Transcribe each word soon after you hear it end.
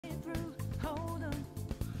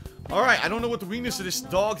Alright, I don't know what the weakness of this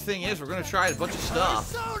dog thing is. We're gonna try a bunch of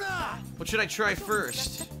stuff. What should I try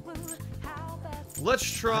first? Let's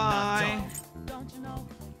try...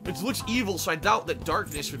 It looks evil, so I doubt that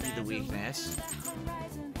darkness would be the weakness.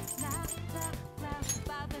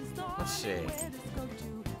 Let's see.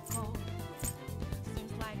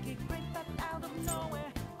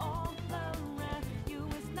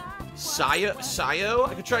 Sayo?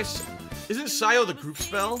 I could try... Isn't Sayo the group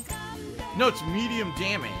spell? No, it's medium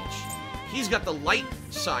damage. He's got the light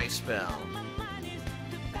Sai spell.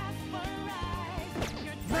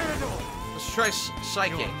 Let's try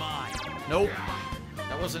Psychic. Nope.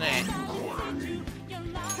 That wasn't it.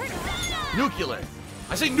 Nuclear.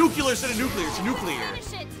 I say nuclear instead of nuclear. It's nuclear.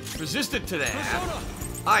 Resistant to that.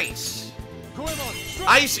 Ice.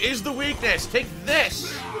 Ice is the weakness. Take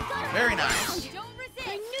this. Very nice.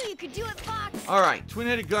 I knew you could do it, Fox. Alright,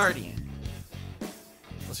 Twin-Headed Guardian.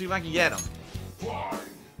 Let's see if I can get him.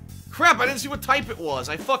 Crap, I didn't see what type it was.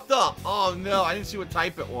 I fucked up. Oh no, I didn't see what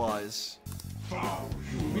type it was.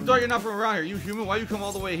 You thought you're not from around here. You human? Why you come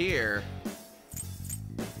all the way here?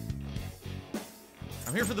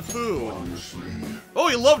 I'm here for the food. Oh,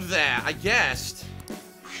 you loved that. I guessed.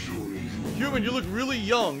 Human, you look really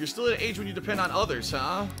young. You're still at an age when you depend on others,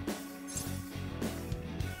 huh?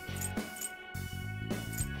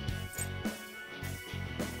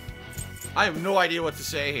 I have no idea what to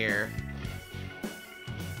say here.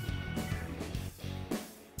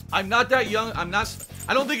 I'm not that young.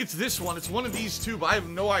 I don't think it's this one. It's one of these two, but I have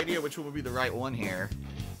no idea which one would be the right one here.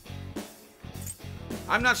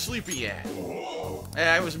 I'm not sleepy yet.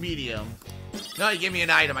 I was medium. No, you gave me an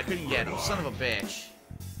item. I couldn't get him. Son of a bitch.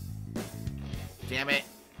 Damn it.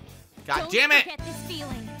 God damn it! Don't forget this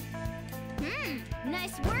feeling.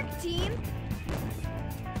 Nice work, team.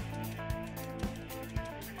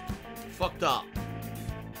 Fucked up.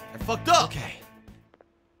 I fucked up. Okay.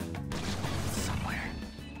 Somewhere.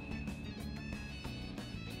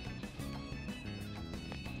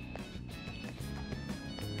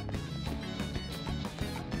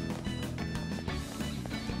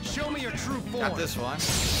 Show me your true form. Got this one.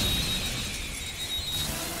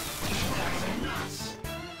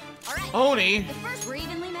 All right. Oni. The first we're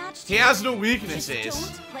evenly matched. He has no Just weaknesses.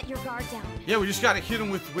 don't let your guard down. Yeah, we just gotta hit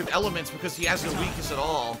him with elements because he has no weakness at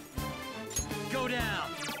all. Go down.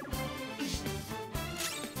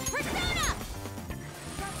 Persona!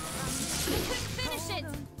 Finish it.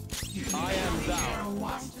 I am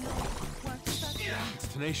thou. It's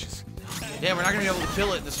tenacious. Yeah, we're not gonna be able to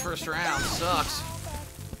kill it in this first round. Sucks.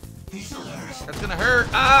 That's gonna hurt.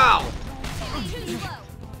 Ow! Too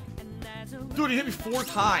slow. Dude, he hit me 4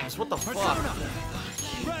 times. What the fuck?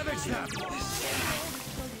 Ravage them.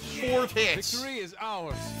 4 hits. Victory is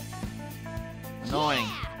ours. Annoying.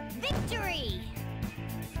 Victory!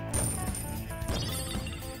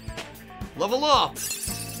 Level up!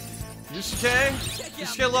 Yusuke?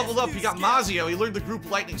 Yusuke leveled up. He got Mazio. He learned the group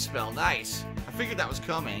lightning spell. Nice. I figured that was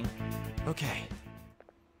coming. Okay.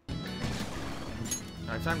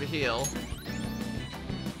 Alright, time to heal.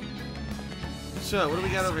 So, what do we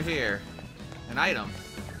got over here? An item.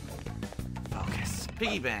 Focus.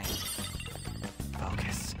 Piggy bank.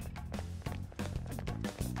 Focus.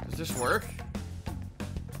 Does this work?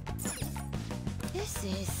 This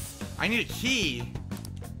is... I need a key.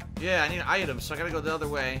 Yeah, I need an item, so I gotta go the other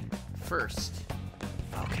way first.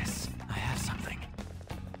 Focus. I have something.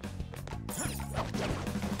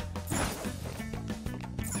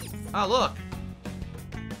 Oh, look.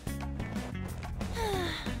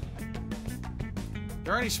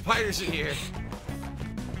 There aren't any spiders in here.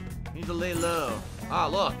 Need to lay low. Ah,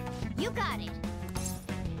 look. You got it.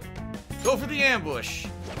 Go for the ambush.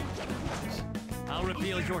 I'll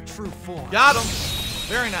reveal your true form. Got him.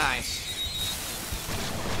 Very nice.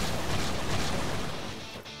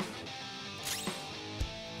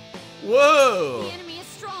 Whoa. The enemy is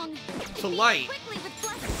strong. To light. Quickly with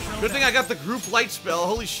blessings. Good thing I got the group light spell.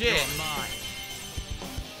 Holy shit. You're mine.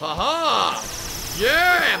 Haha.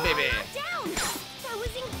 Yeah, baby. Down. That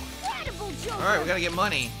was incredible, Joker. All right, we gotta get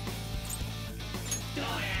money.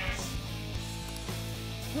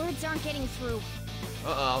 Words aren't getting through.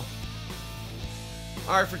 Uh-oh.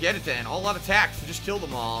 Alright, forget it then. All out attacks to just kill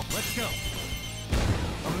them all. Let's go.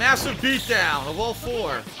 A massive beatdown of all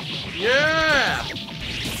 4. Yeah!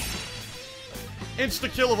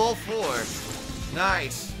 Insta-kill of all 4.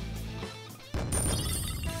 Nice.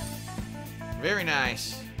 Very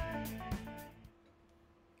nice.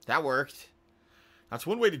 That worked. That's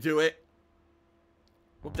one way to do it.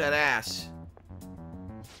 Whoop that ass.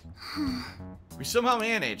 We somehow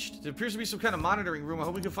managed. There appears to be some kind of monitoring room. I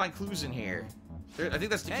hope we can find clues in here. I think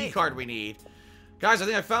that's the key card we need. Guys, I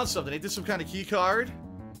think I found something. Ain't this some kind of key card?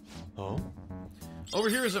 Oh? Over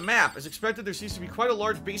here is a map. As expected, there seems to be quite a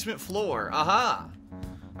large basement floor. Aha!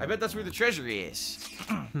 I bet that's where the treasure is.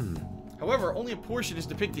 However, only a portion is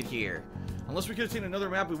depicted here. Unless we can obtain another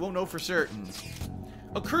map, we won't know for certain.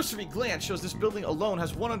 A cursory glance shows this building alone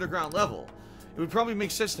has one underground level. It would probably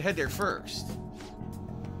make sense to head there first.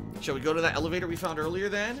 Shall we go to that elevator we found earlier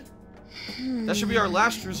then? That should be our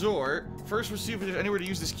last resort. First, we'll see if there's anywhere to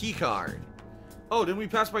use this key card. Oh, didn't we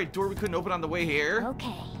pass by a door we couldn't open on the way here?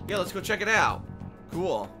 Okay. Yeah, let's go check it out.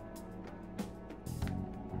 Cool.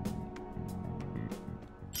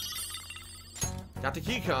 Got the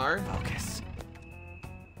key card. Focus.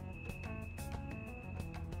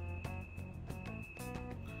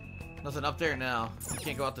 Nothing up there now. We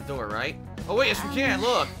can't go out the door, right? Oh wait, yes we can.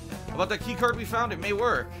 Look. About that key card we found, it may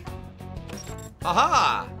work.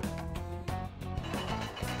 Aha!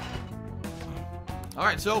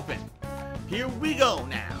 Alright, it's open. Here we go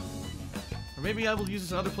now. Or maybe I will use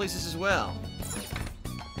this in other places as well.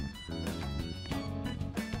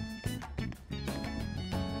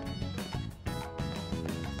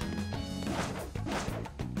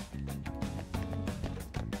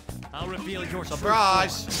 I'll reveal your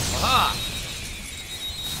Surprise! Aha!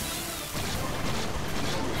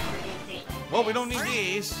 Well, we don't need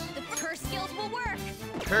these. The curse skills will work.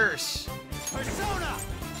 Curse. persona.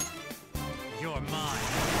 You're mine.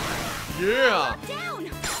 Yeah! Down!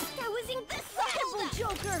 That was incredible,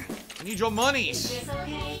 Joker! I need your monies. Is this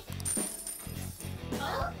okay?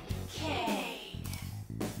 Okay.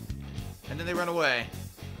 And then they run away.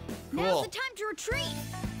 Now's Cool. the time to retreat!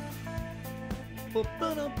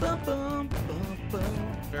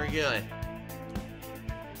 Very good.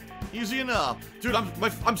 Easy enough. Dude,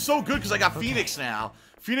 I'm so good because I got Phoenix now.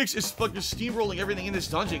 Phoenix is fucking steamrolling everything in this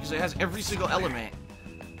dungeon because it has every single element.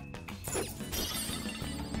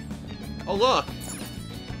 Oh, look.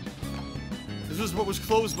 This was what was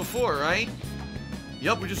closed before, right?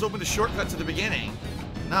 Yup, we just opened a shortcut to the beginning.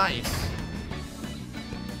 Nice.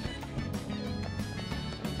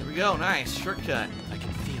 Here we go, nice. Shortcut. I can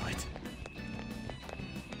feel it.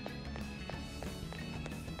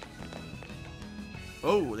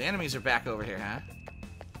 Oh, the enemies are back over here, huh?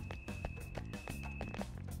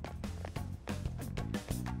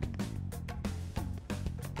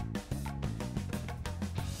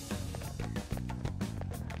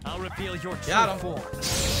 I'll reveal your true Got 'em. form.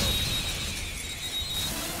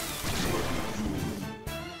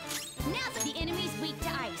 Now that the enemy's weak to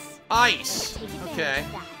ice. Ice. Take advantage Okay.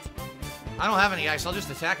 of that. I don't have any ice. I'll just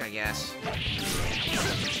attack, I guess.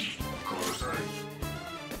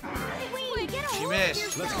 Wait, get a She hold missed.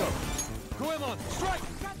 of yourself. Let's go. Goemon, strike!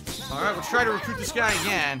 Alright, we'll try to recruit this guy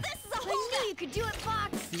again. This is a whole I knew you could do it,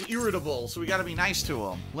 Fox. He's irritable, so we gotta be nice to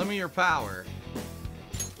him. Lend me your power.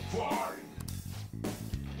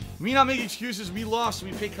 Me not making excuses, me lost,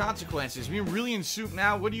 and we pay consequences. Me really in soup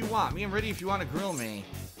now, what do you want? Me I'm ready if you want to grill me.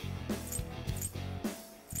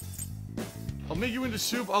 I'll make you into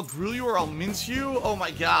soup, I'll grill you, or I'll mince you? Oh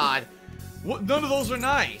my god. What? None of those are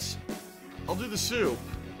nice. I'll do the soup.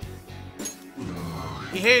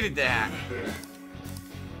 He hated that.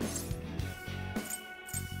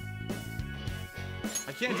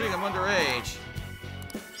 I can't drink, I'm underage.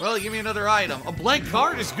 Well, give me another item. A blank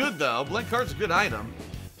card is good, though. A blank card's a good item.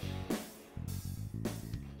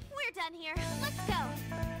 We're done here. Let's go.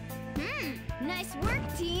 Nice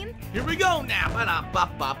work, team. Here we go now.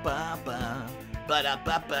 Ba-da-ba-ba-ba-ba.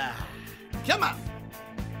 Ba-da-ba-ba. Come on.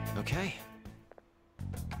 Okay.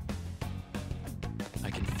 I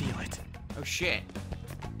can feel it. Oh, shit.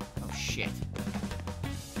 Oh, shit.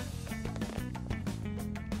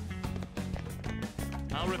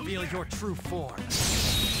 I'll reveal your true form.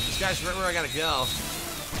 This guy's right where I gotta go.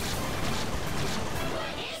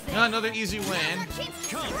 Another easy win. Now's our chance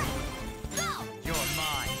to Come. strike. Go. You're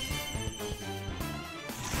mine.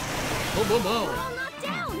 Boom, boom, We're boom. all knocked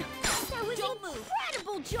down. That was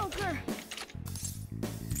incredible, Joker.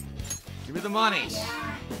 Give me the monies.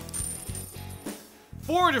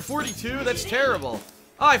 442? That's terrible.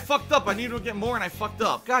 Oh, I fucked up. I needed to get more and I fucked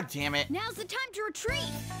up. God damn it. Now's the time to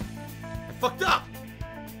retreat. I fucked up.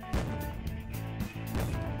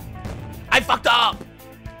 I fucked up.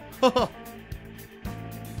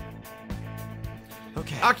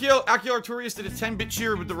 Okay. Akio Artorias did a 10-bit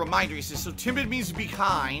cheer with the reminder. He says, so timid means be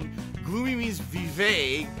kind, gloomy means be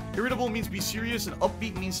vague, irritable means be serious, and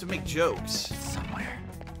upbeat means to make jokes. Somewhere.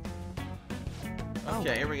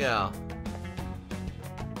 Okay, here we go.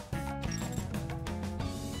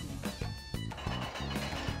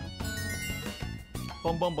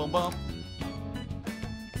 Bum, bum, bum, bum.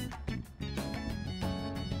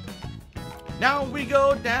 Now we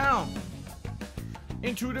go down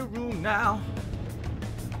into the room now.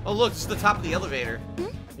 Oh, look, this is the top of the elevator. Hmm?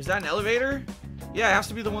 Is that an elevator? Yeah, it has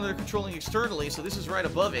to be the one they're controlling externally, so this is right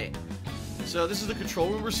above it. So this is the control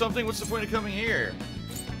room or something? What's the point of coming here?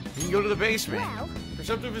 You can go to the basement. Well.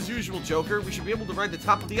 Presumptive as usual, Joker. We should be able to ride the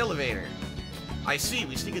top of the elevator. I see.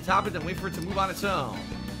 We sneak atop it and wait for it to move on its own.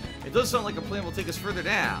 It does sound like a plan will take us further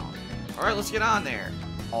down. Alright, let's get on there.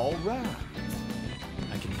 Alright.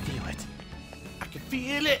 I can feel it. I can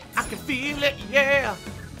feel it. I can feel it. Yeah.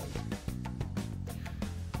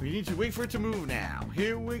 We need to wait for it to move now.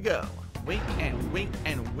 Here we go. Wait and wait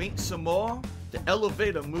and wait some more. The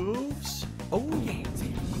elevator moves. Oh, yeah.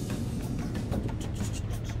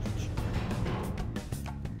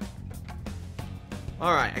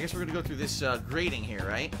 Alright, I guess we're gonna go through this grating here,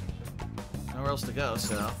 right? Nowhere else to go,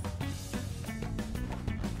 so.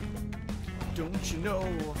 Don't you know?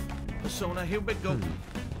 Persona, here we go.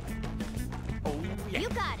 Oh, yeah. You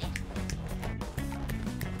got it.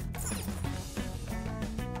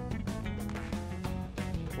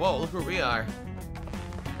 Whoa, look where we are.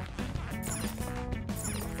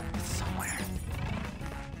 It's somewhere.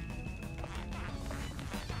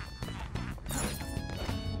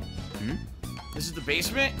 This is the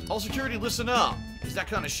basement? All security, listen up. Is that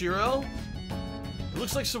Kaneshiro? It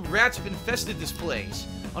looks like some rats have infested this place.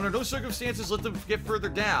 Under no circumstances, let them get further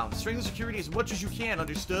down. Strengthen security as much as you can,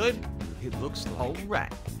 understood? It looks like...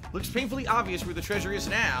 Alright. Looks painfully obvious where the treasure is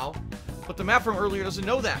now, but the map from earlier doesn't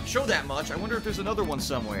show that much. I wonder if there's another one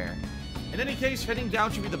somewhere. In any case, heading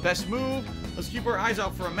down should be the best move. Let's keep our eyes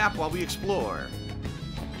out for a map while we explore.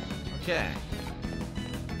 Okay.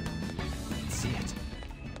 I can see it.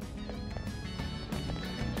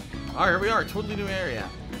 Alright, here we are. Totally new area.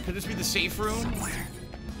 Could this be the safe room? Somewhere.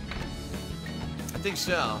 I think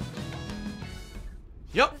so.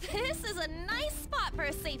 Yep. This is a nice spot for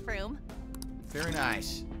a safe room. Very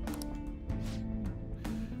nice.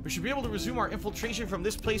 We should be able to resume our infiltration from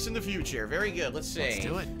this place in the future. Very good. Let's see. Let's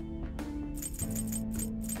do it.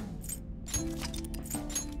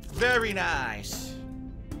 Very nice.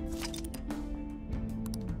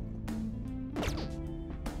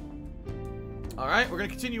 Alright, we're gonna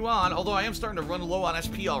continue on, although I am starting to run low on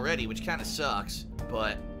SP already, which kind of sucks,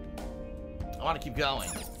 but I want to keep going.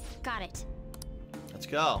 Got it. Let's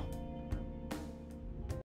go.